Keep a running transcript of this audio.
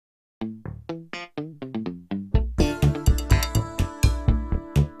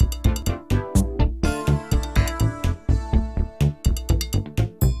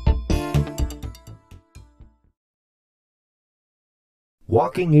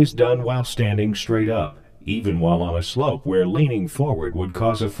Walking is done while standing straight up, even while on a slope where leaning forward would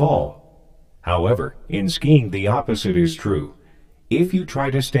cause a fall. However, in skiing the opposite is true. If you try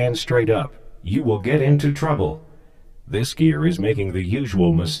to stand straight up, you will get into trouble. This skier is making the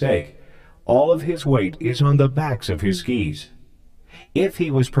usual mistake. All of his weight is on the backs of his skis. If he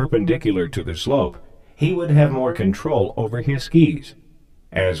was perpendicular to the slope, he would have more control over his skis,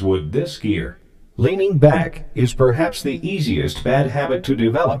 as would this skier. Leaning back is perhaps the easiest bad habit to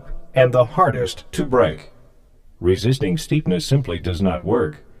develop and the hardest to break. Resisting steepness simply does not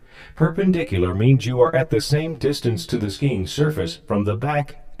work. Perpendicular means you are at the same distance to the skiing surface from the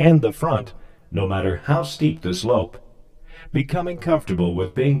back and the front, no matter how steep the slope. Becoming comfortable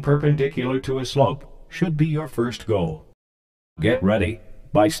with being perpendicular to a slope should be your first goal. Get ready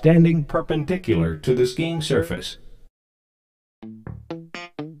by standing perpendicular to the skiing surface.